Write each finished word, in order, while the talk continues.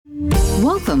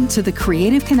Welcome to the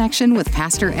Creative Connection with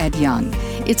Pastor Ed Young.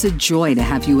 It's a joy to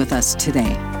have you with us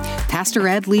today. Pastor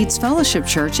Ed leads Fellowship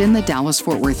Church in the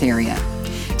Dallas-Fort Worth area.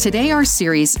 Today, our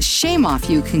series, Shame Off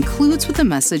You, concludes with a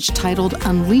message titled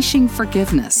Unleashing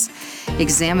Forgiveness.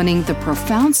 Examining the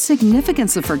profound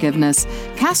significance of forgiveness,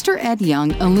 Pastor Ed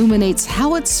Young illuminates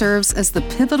how it serves as the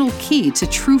pivotal key to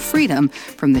true freedom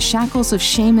from the shackles of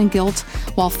shame and guilt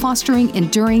while fostering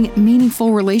enduring,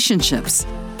 meaningful relationships.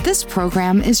 This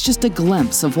program is just a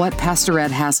glimpse of what Pastor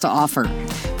Ed has to offer.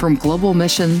 From global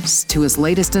missions to his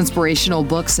latest inspirational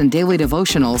books and daily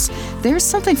devotionals, there's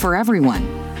something for everyone.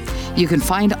 You can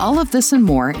find all of this and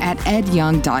more at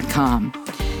edyoung.com.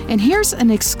 And here's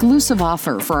an exclusive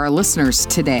offer for our listeners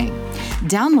today.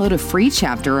 Download a free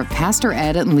chapter of Pastor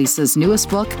Ed and Lisa's newest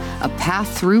book, A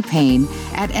Path Through Pain,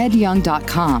 at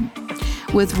edyoung.com.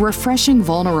 With refreshing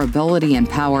vulnerability and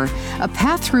power, A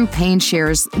Path Through Pain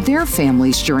shares their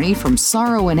family's journey from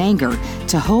sorrow and anger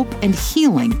to hope and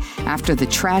healing after the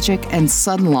tragic and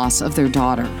sudden loss of their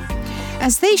daughter.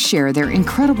 As they share their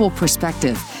incredible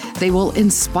perspective, they will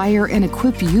inspire and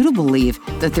equip you to believe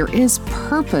that there is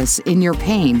purpose in your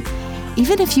pain,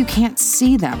 even if you can't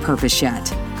see that purpose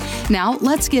yet. Now,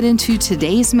 let's get into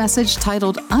today's message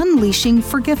titled Unleashing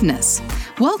Forgiveness.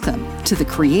 Welcome to the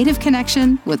Creative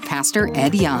Connection with Pastor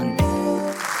Ed Young.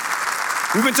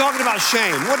 We've been talking about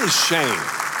shame. What is shame?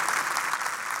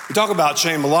 We talk about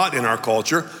shame a lot in our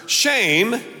culture.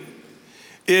 Shame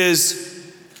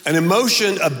is an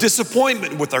emotion of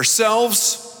disappointment with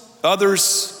ourselves,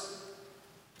 others,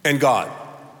 and God.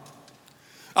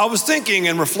 I was thinking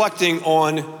and reflecting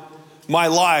on my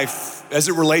life as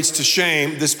it relates to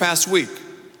shame this past week.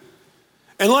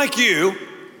 And like you,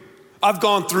 I've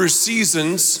gone through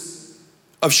seasons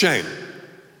of shame.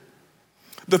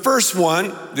 The first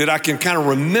one that I can kind of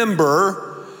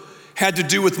remember had to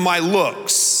do with my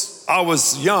looks. I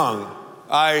was young.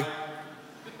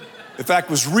 In fact,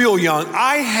 was real young.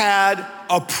 I had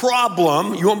a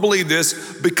problem, you won't believe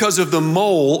this, because of the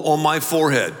mole on my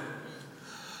forehead.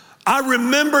 I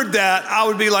remembered that. I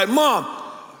would be like, Mom,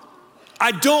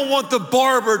 I don't want the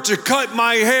barber to cut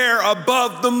my hair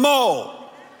above the mole.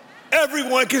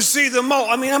 Everyone can see the mole.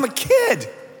 I mean, I'm a kid.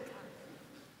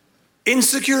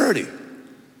 Insecurity.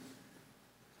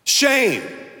 Shame.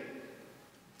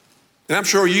 And I'm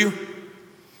sure you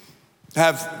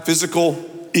have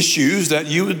physical issues that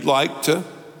you would like to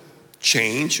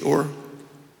change or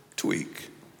tweak.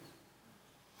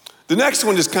 The next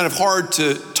one is kind of hard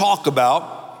to talk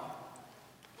about.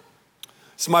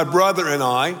 So my brother and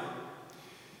I,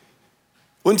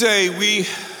 one day we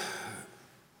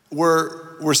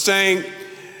were staying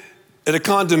at a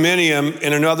condominium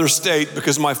in another state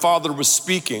because my father was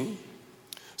speaking.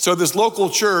 So this local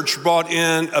church brought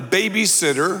in a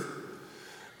babysitter,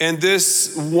 and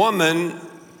this woman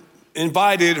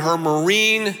invited her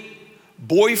Marine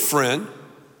boyfriend,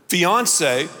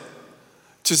 fiance,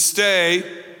 to stay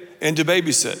and to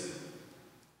babysit.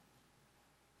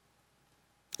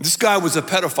 This guy was a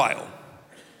pedophile.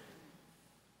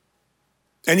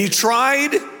 And he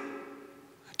tried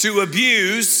to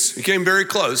abuse, he came very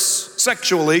close,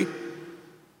 sexually,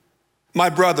 my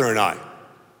brother and I.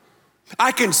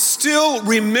 I can still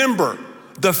remember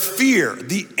the fear,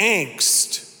 the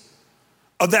angst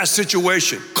of that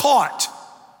situation, caught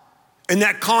in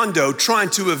that condo trying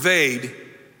to evade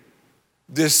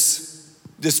this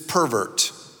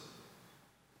pervert.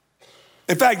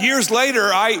 In fact, years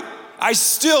later, I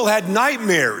still had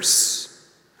nightmares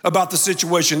about the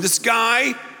situation. This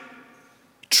guy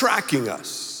tracking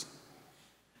us.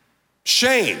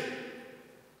 Shame.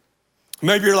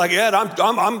 Maybe you're like, Ed,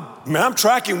 I'm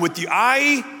tracking with you.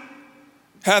 I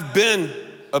have been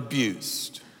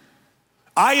abused.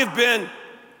 I have been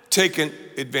taken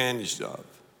advantage of.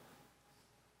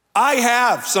 I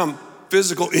have some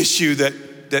physical issue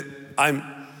that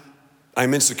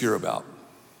I'm insecure about.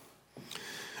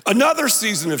 Another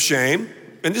season of shame,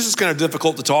 and this is kind of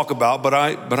difficult to talk about, but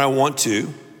I want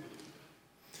to,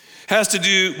 has to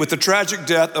do with the tragic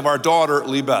death of our daughter,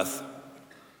 Lee Beth.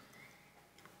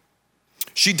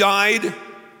 She died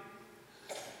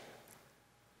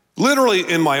literally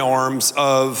in my arms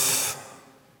of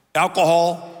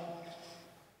alcohol,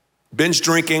 binge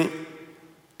drinking,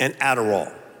 and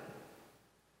Adderall.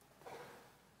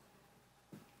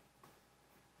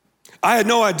 I had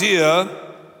no idea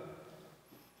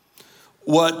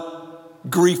what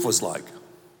grief was like.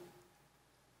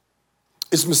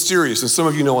 It's mysterious, and some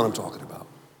of you know what I'm talking about.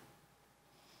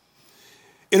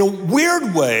 In a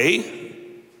weird way,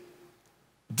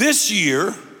 this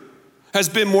year has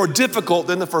been more difficult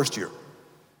than the first year.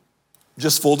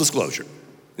 Just full disclosure.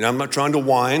 And I'm not trying to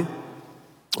whine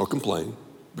or complain.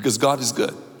 because God is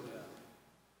good.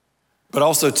 But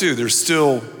also, too, there's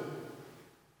still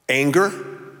anger,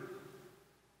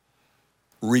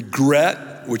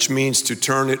 regret, which means to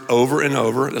turn it over and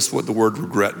over. That's what the word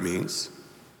regret means.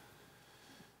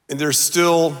 And there's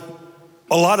still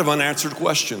a lot of unanswered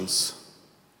questions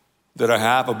that I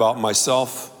have about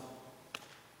myself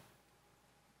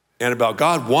and about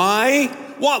God. Why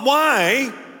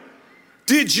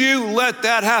did you let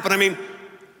that happen? I mean,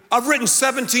 I've written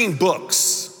 17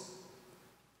 books.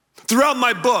 Throughout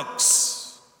my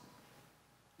books,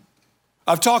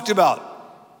 I've talked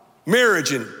about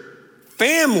marriage and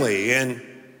family and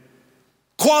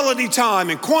quality time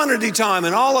and quantity time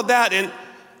and all of that. And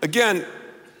again,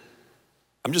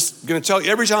 I'm just going to tell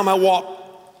you, every time I walk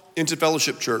into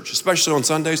fellowship church, especially on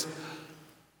Sundays,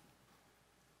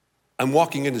 I'm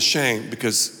walking into shame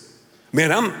because,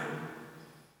 man, I'm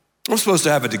supposed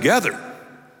to have it together.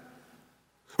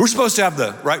 We're supposed to have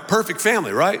the right, perfect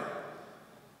family, right?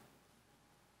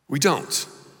 We don't.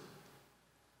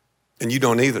 And you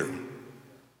don't either.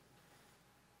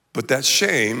 But that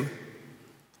shame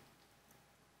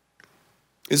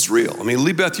is real. I mean,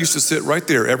 Lee Beth used to sit right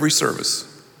there every service.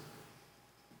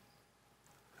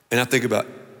 And I think about,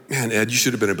 man, Ed, you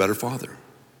should have been a better father.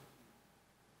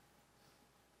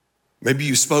 Maybe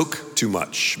you spoke too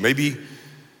much. Maybe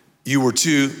you were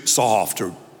too soft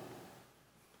or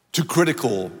too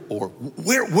critical, or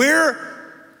where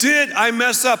did I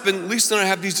mess up? And Lisa and I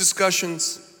have these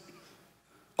discussions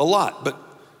a lot, but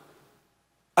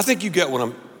I think you get what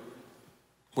I'm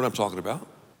talking about.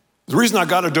 The reason I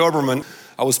got a Doberman,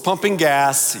 I was pumping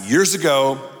gas years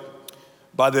ago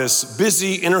by this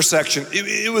busy intersection.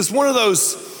 It was one of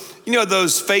those,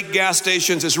 those fake gas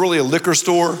stations. It's really a liquor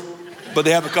store, but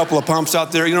they have a couple of pumps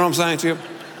out there. You know what I'm saying to you?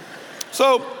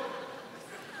 So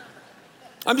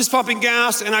I'm just pumping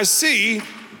gas and I see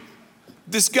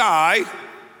this guy,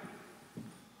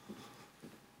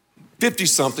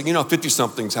 50-something,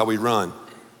 50-something's how we run.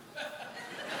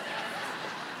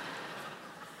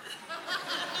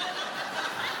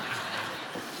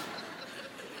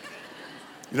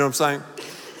 You know what I'm saying?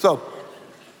 So,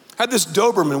 had this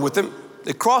Doberman with him.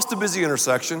 They crossed the busy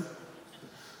intersection.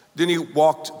 Then he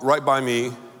walked right by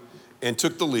me and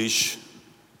took the leash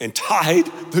and tied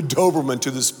the Doberman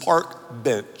to this park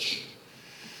bench.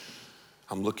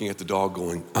 I'm looking at the dog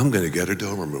going, I'm gonna get a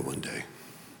Doberman one day.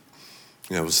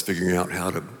 And I was figuring out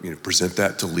how to present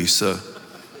that to Lisa,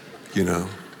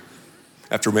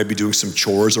 after maybe doing some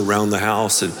chores around the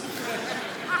house and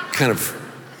kind of,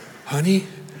 honey,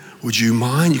 would you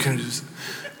mind? You kind of just,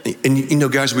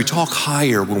 and guys, we talk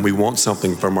higher when we want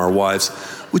something from our wives.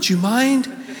 Would you mind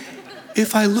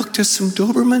if I looked at some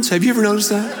Dobermans? Have you ever noticed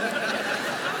that?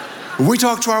 When we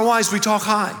talk to our wives, we talk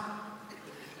high,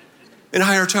 in a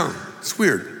higher tone. It's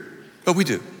weird, but we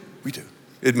do,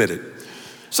 admit it.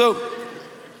 So,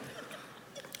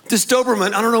 this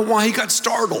Doberman, I don't know why he got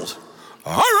startled.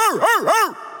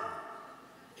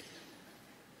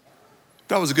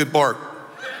 That was a good bark.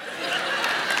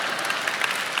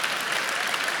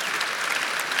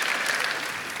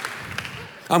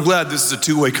 I'm glad this is a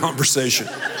two-way conversation.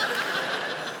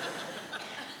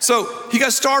 So he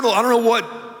got startled. I don't know what,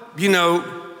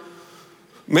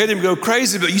 made him go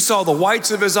crazy, but you saw the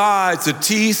whites of his eyes, the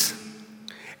teeth,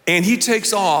 and he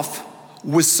takes off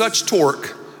with such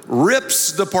torque,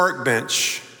 rips the park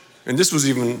bench, and this was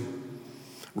even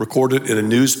recorded in a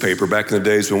newspaper back in the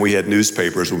days when we had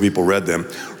newspapers, when people read them,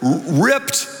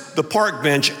 ripped the park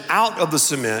bench out of the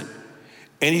cement,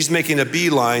 and he's making a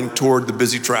beeline toward the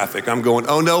busy traffic. I'm going,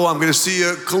 oh no, I'm gonna see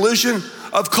a collision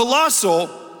of colossal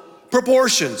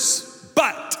proportions.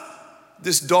 But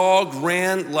this dog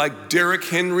ran like Derrick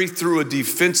Henry through a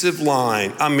defensive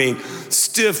line. I mean,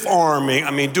 stiff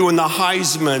arming, doing the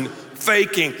Heisman,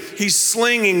 faking. He's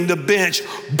slinging the bench,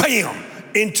 bam,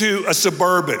 into a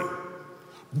Suburban.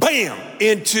 Bam,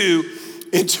 into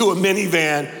a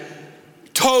minivan.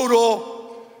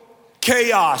 Total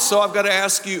chaos. So I've got to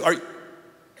ask you,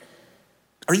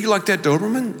 are you like that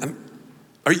Doberman?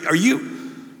 Are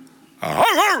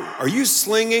you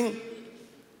slinging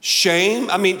shame?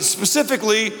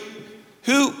 Specifically,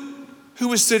 who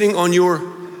is sitting on your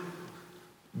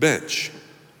bench?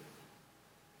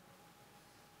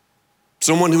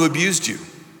 Someone who abused you.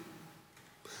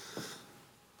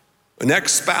 An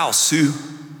ex-spouse who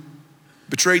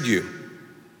betrayed you.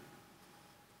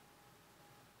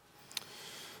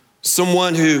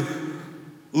 Someone who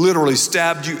literally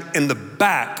stabbed you in the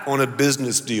back on a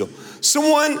business deal.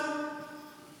 Someone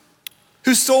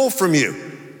who stole from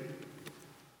you.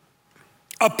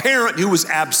 A parent who was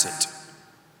absent.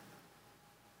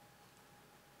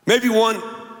 Maybe one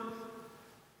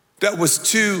that was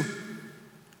too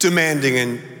demanding,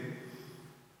 and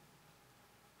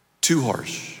too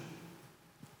harsh.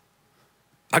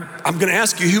 I'm going to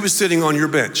ask you who is sitting on your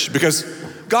bench, because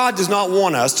God does not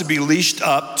want us to be leashed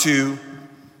up to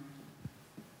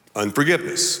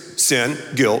unforgiveness, sin,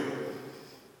 guilt,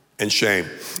 and shame.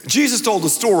 Jesus told a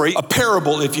story, a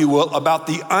parable, if you will, about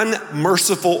the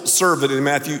unmerciful servant in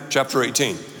Matthew chapter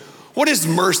 18. What is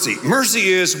mercy? Mercy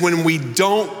is when we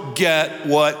don't get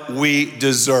what we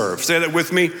deserve. Say that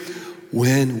with me.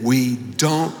 When we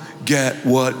don't get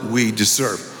what we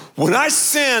deserve. When I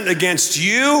sin against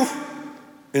you,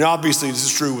 and obviously this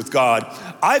is true with God,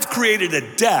 I've created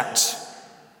a debt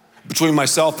between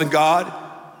myself and God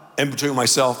and between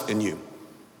myself and you.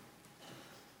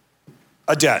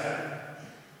 A debt.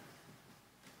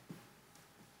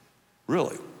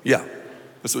 Really? Yeah,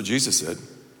 that's what Jesus said.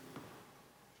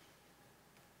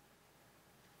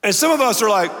 And some of us are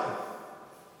like,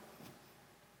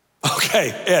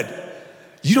 okay, Ed,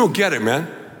 you don't get it, man.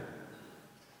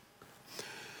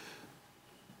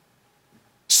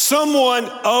 Someone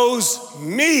owes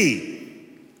me,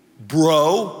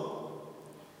 bro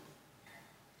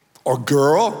or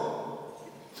girl.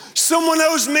 Someone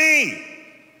owes me.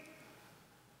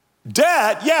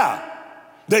 Dad, yeah,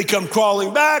 they come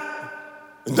crawling back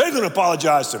and they're going to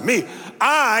apologize to me.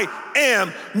 I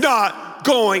am not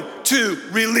going to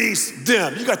release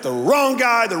them. You got the wrong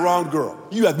guy, the wrong girl.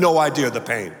 You have no idea the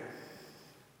pain.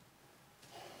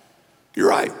 You're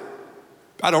right.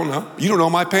 I don't know. You don't know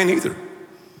my pain either.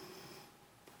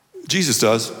 Jesus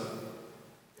does.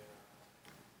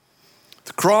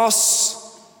 The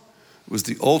cross was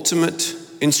the ultimate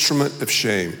instrument of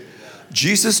shame.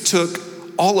 Jesus took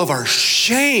all of our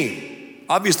shame,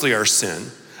 obviously our sin,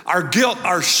 our guilt,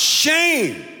 our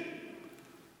shame.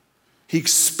 He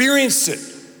experienced it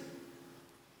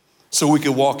so we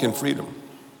could walk in freedom.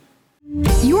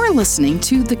 You're listening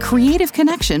to The Creative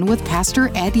Connection with Pastor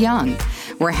Ed Young.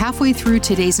 We're halfway through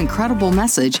today's incredible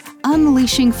message,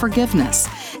 Unleashing Forgiveness,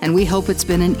 and we hope it's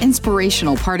been an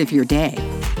inspirational part of your day.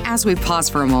 As we pause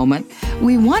for a moment,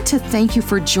 we want to thank you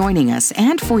for joining us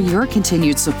and for your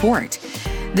continued support.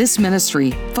 This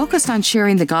ministry, focused on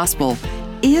sharing the gospel,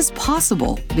 is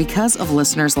possible because of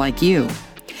listeners like you.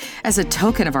 As a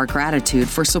token of our gratitude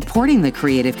for supporting The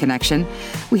Creative Connection,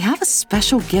 we have a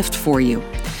special gift for you.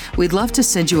 We'd love to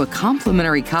send you a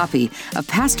complimentary copy of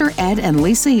Pastor Ed and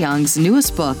Lisa Young's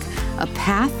newest book, A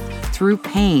Path Through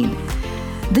Pain.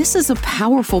 This is a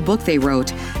powerful book they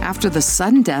wrote after the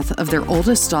sudden death of their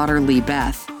oldest daughter, Lee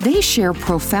Beth. They share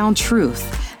profound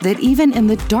truth that even in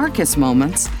the darkest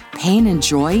moments, pain and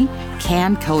joy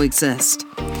can coexist.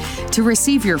 To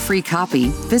receive your free copy,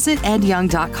 visit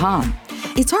edyoung.com.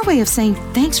 It's our way of saying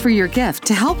thanks for your gift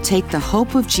to help take the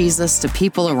hope of Jesus to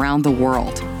people around the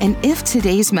world. And if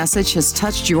today's message has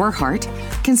touched your heart,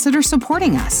 consider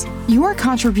supporting us. Your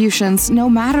contributions, no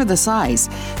matter the size,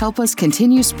 help us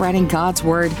continue spreading God's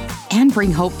word and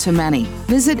bring hope to many.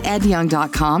 Visit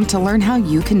edyoung.com to learn how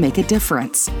you can make a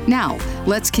difference. Now,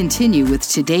 let's continue with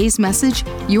today's message.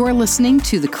 You are listening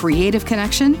to The Creative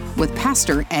Connection with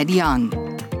Pastor Ed Young.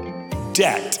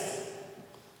 Debt.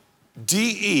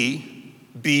 DEBT.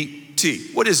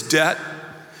 What is debt?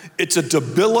 It's a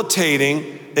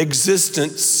debilitating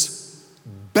existence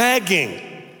begging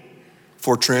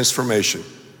for transformation.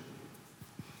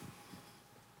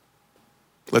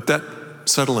 Let that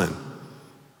settle in.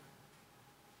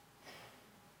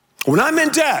 When I'm in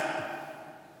debt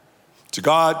to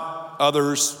God,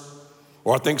 others,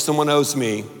 or I think someone owes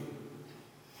me,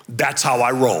 that's how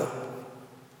I roll.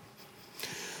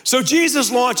 So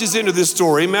Jesus launches into this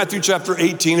story, Matthew chapter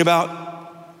 18, about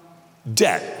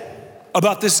debt,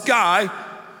 about this guy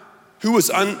who was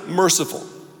unmerciful.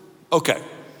 Okay,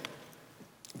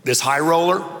 this high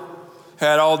roller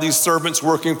had all these servants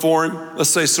working for him.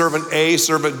 Let's say servant A,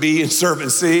 servant B, and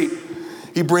servant C.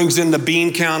 He brings in the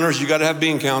bean counters. You got to have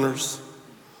bean counters.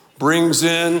 Brings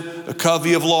in a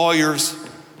covey of lawyers.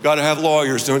 Got to have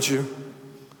lawyers, don't you?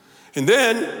 And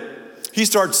then he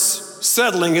starts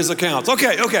settling his accounts.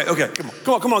 Okay.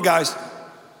 Come on, guys.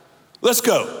 Let's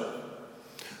go.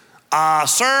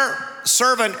 Sir,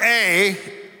 servant A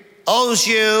owes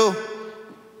you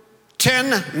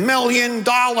 $10 million.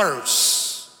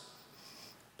 That's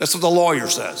what the lawyer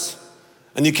says.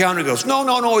 And the accountant goes,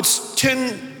 no, it's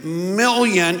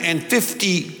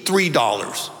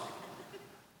 $10,053.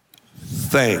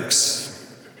 Thanks.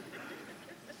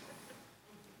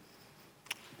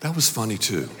 That was funny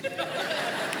too.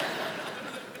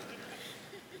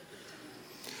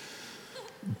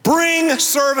 Bring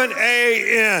servant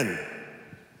A in.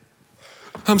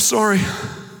 I'm sorry.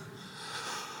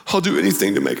 I'll do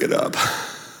anything to make it up.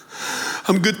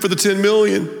 I'm good for the 10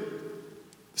 million.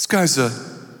 This guy's a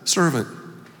servant.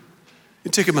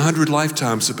 It'd take him 100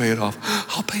 lifetimes to pay it off.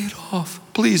 I'll pay it off,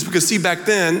 please. Because see, back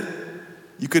then,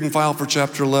 you couldn't file for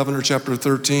chapter 11 or chapter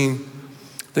 13.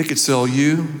 They could sell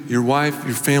you, your wife,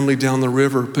 your family down the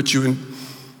river, put you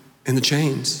in the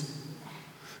chains.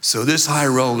 So this high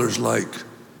roller's like,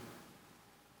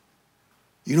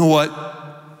 you know what?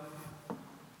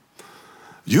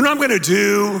 You know what I'm going to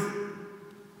do?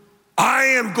 I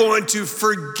am going to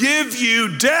forgive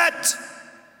you. Debt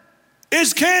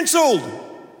is canceled.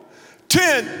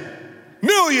 $10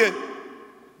 million.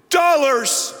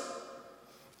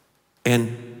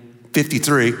 And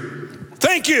 53.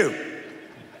 Thank you.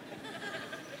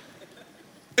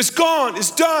 It's gone.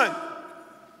 It's done.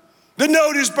 The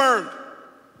note is burned.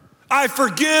 I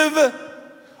forgive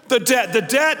the debt. The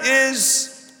debt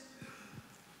is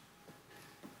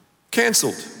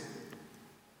canceled.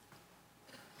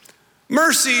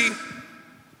 Mercy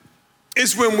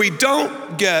is when we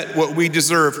don't get what we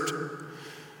deserved.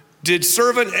 Did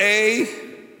servant A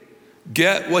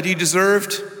get what he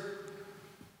deserved?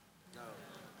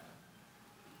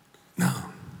 No.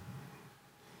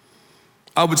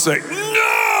 I would say,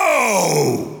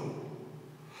 no!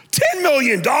 $10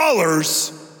 million?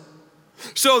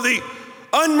 So the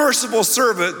unmerciful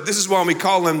servant, this is why we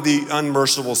call him the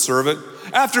unmerciful servant,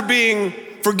 after being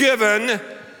forgiven,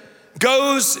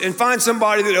 goes and finds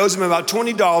somebody that owes him about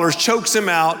 $20, chokes him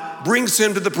out, brings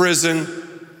him to the prison,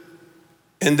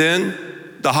 and then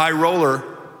the high roller,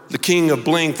 the king of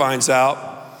bling, finds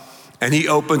out, and he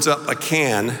opens up a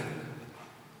can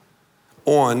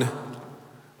on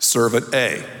servant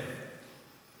A.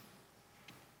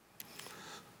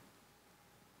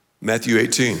 Matthew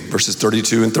 18, verses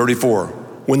 32 and 34.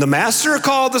 When the master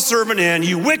called the servant in,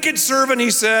 you wicked servant,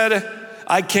 he said,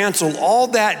 I canceled all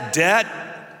that debt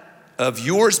of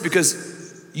yours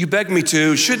because you begged me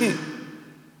to. Shouldn't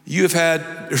you have had,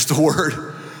 there's the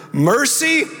word,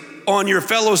 mercy on your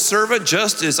fellow servant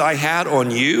just as I had on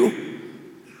you?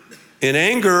 In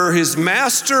anger, his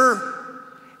master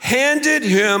handed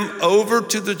him over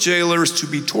to the jailers to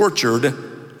be tortured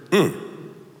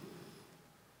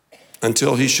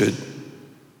until he should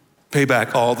pay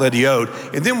back all that he owed.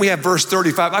 And then we have verse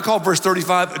 35. I call verse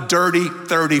 35 dirty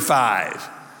 35.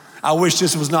 I wish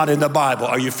this was not in the Bible.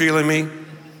 Are you feeling me?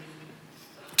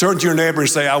 Turn to your neighbor and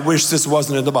say, I wish this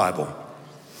wasn't in the Bible.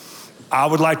 I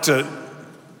would like to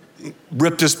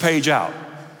rip this page out.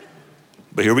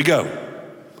 But here we go.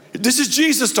 This is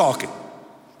Jesus talking.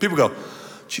 People go,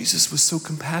 Jesus was so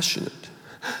compassionate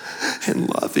and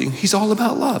loving. He's all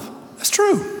about love. That's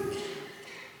true.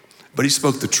 But he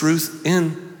spoke the truth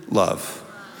in love.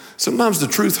 Sometimes the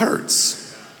truth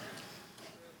hurts.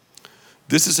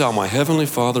 This is how my heavenly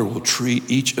Father will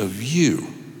treat each of you,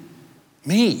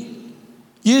 me,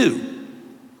 you,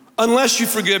 unless you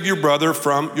forgive your brother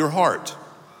from your heart.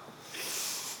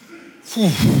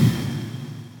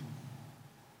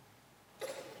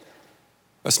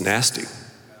 That's nasty.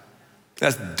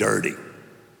 That's dirty.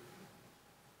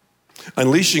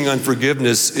 Unleashing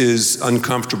unforgiveness is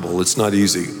uncomfortable. It's not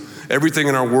easy. Everything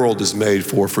in our world is made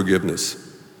for forgiveness.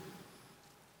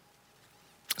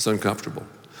 It's uncomfortable.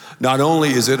 Not only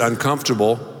is it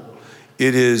uncomfortable,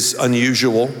 it is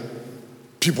unusual.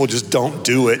 People just don't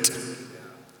do it.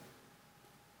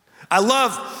 I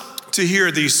love to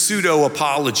hear the pseudo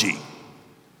apology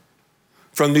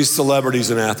from these celebrities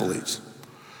and athletes.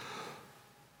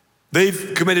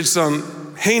 They've committed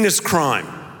some heinous crime.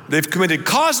 They've committed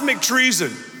cosmic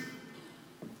treason.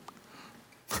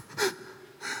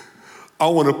 I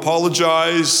want to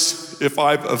apologize if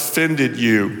I've offended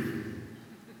you.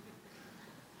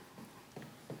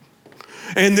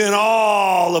 And then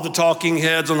all of the talking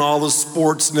heads on all the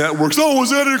sports networks, oh,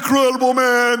 was that incredible,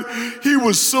 man? He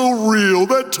was so real.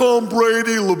 That Tom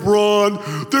Brady,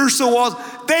 LeBron, they're so awesome.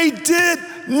 They did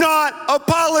not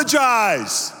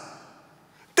apologize.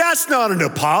 That's not an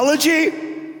apology.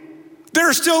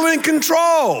 They're still in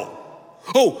control.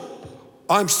 Oh,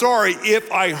 I'm sorry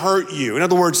if I hurt you. In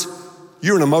other words,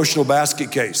 you're an emotional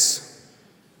basket case.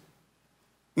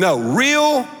 No,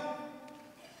 real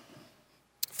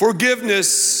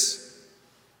forgiveness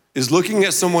is looking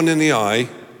at someone in the eye.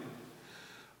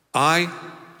 I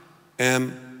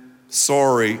am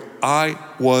sorry. I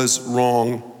was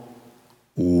wrong.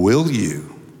 Will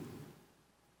you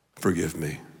forgive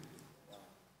me?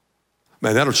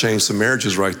 Man, that'll change some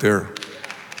marriages right there.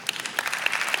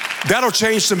 That'll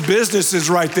change some businesses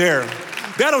right there.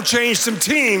 That'll change some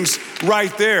teams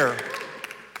right there.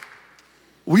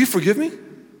 Will you forgive me?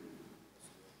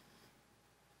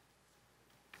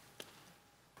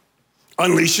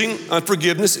 Unleashing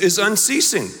unforgiveness is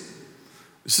unceasing.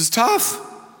 This is tough.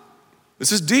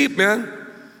 This is deep, man.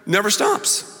 never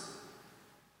stops.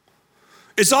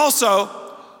 It's also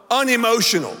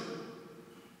unemotional.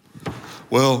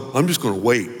 Well, I'm just going to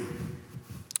wait.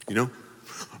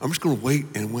 I'm just going to wait,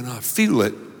 and when I feel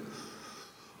it,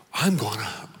 I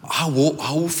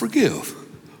will forgive.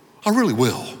 I really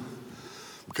will.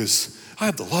 Because I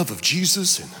have the love of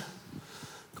Jesus and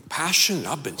compassion, and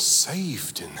I've been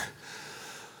saved, and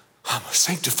I'm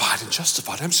sanctified and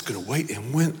justified. I'm just going to wait,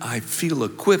 and when I feel a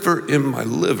quiver in my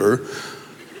liver,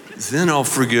 then I'll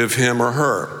forgive him or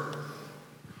her.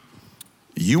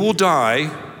 You will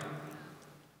die,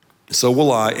 so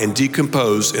will I, and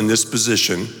decompose in this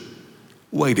position,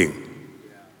 waiting.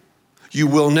 You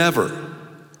will never.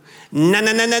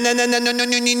 Never.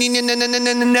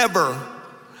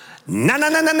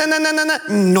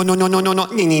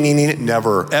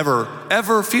 Never,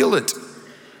 ever feel it.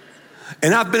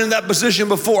 And I've been in that position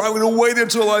before. I'm going to wait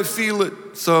until I feel it.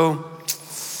 So,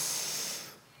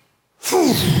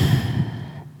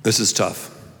 this is tough.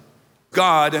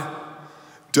 God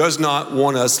does not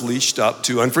want us leashed up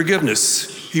to unforgiveness.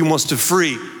 He wants to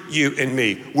free you and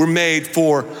me. We're made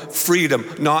for freedom,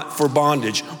 not for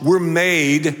bondage. We're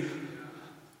made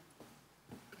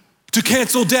to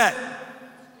cancel debt.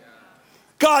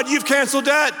 God, you've canceled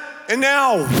debt, and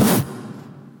now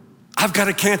I've got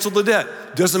to cancel the debt.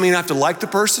 Doesn't mean I have to like the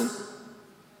person.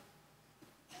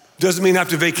 Doesn't mean I have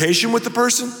to vacation with the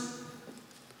person.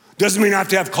 Doesn't mean I have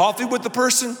to have coffee with the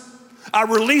person. I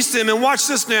release them, and watch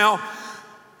this now.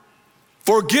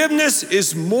 Forgiveness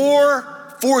is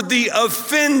more for the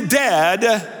offended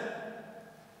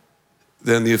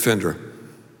than the offender.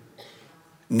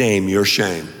 Name your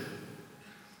shame.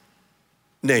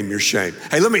 Name your shame.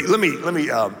 Hey, let me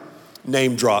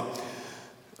name drop.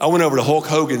 I went over to Hulk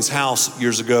Hogan's house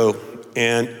years ago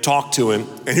and talked to him,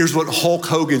 and here's what Hulk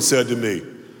Hogan said to me.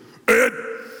 Ed,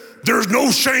 there's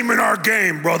no shame in our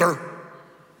game, brother.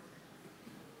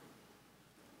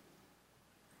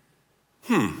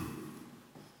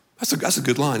 That's a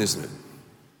good line, isn't it?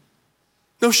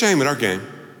 No shame in our game.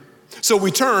 So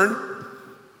we turn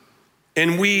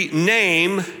and we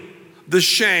name the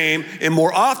shame, and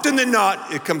more often than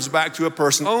not, it comes back to a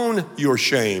person. Own your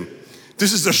shame.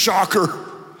 This is a shocker.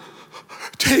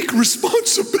 Take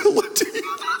responsibility.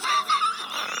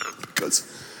 Because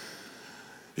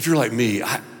if you're like me,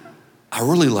 I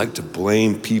really like to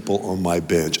blame people on my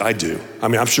bench. I do. I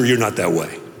mean, I'm sure you're not that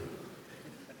way.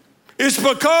 It's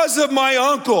because of my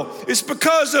uncle. It's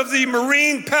because of the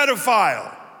Marine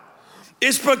pedophile.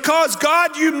 It's because,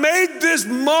 God, you made this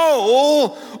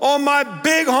mole on my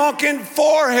big honking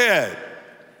forehead.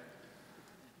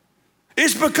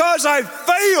 It's because I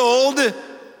failed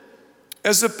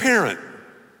as a parent.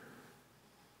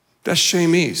 That's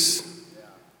shameese.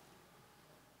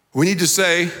 We need to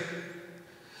say,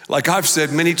 like I've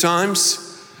said many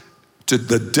times, to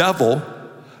the devil,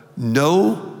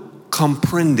 no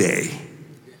comprende.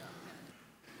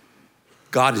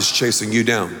 God is chasing you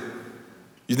down.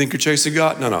 You think you're chasing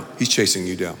God? No, he's chasing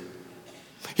you down.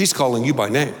 He's calling you by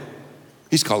name.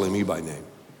 He's calling me by name.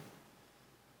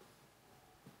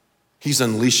 He's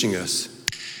unleashing us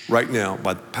right now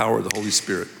by the power of the Holy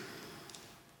Spirit.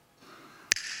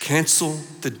 Cancel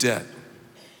the debt.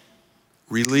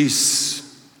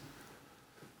 Release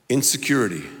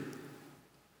insecurity,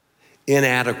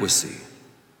 inadequacy,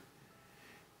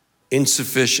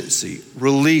 insufficiency.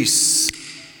 Release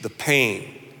the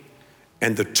pain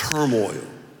and the turmoil.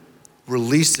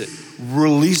 Release it.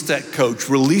 Release that coach.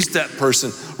 Release that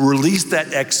person. Release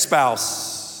that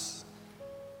ex-spouse.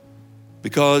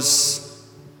 Because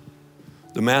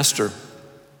the master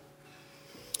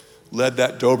led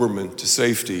that Doberman to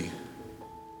safety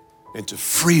and to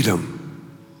freedom.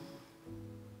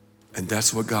 And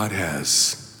that's what God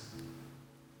has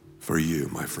for you,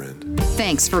 my friend.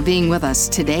 Thanks for being with us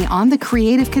today on The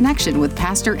Creative Connection with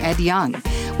Pastor Ed Young.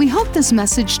 We hope this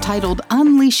message titled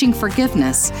Unleashing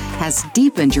Forgiveness has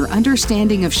deepened your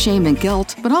understanding of shame and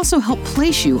guilt, but also helped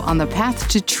place you on the path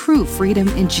to true freedom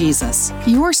in Jesus.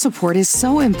 Your support is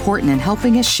so important in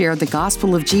helping us share the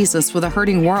gospel of Jesus with a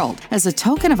hurting world. As a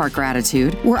token of our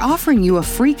gratitude, we're offering you a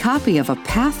free copy of A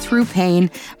Path Through Pain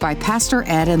by Pastor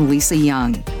Ed and Lisa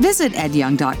Young. Visit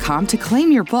edyoung.com to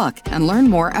claim your book and learn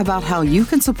more about how you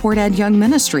can support Ed Young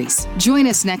Ministries. Join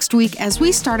us next week as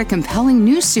we start a compelling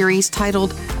new series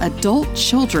titled Adult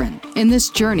Children. In this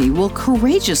journey, we'll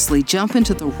courageously jump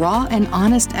into the raw and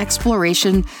honest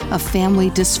exploration of family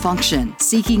dysfunction,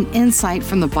 seeking insight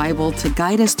from the Bible to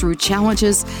guide us through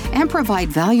challenges and provide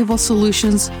valuable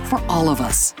solutions for all of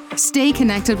us. Stay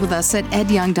connected with us at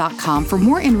edyoung.com for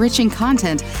more enriching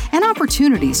content and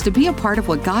opportunities to be a part of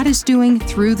what God is doing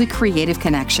through the Creative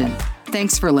Connection.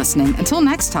 Thanks for listening. Until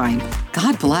next time,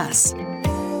 God bless.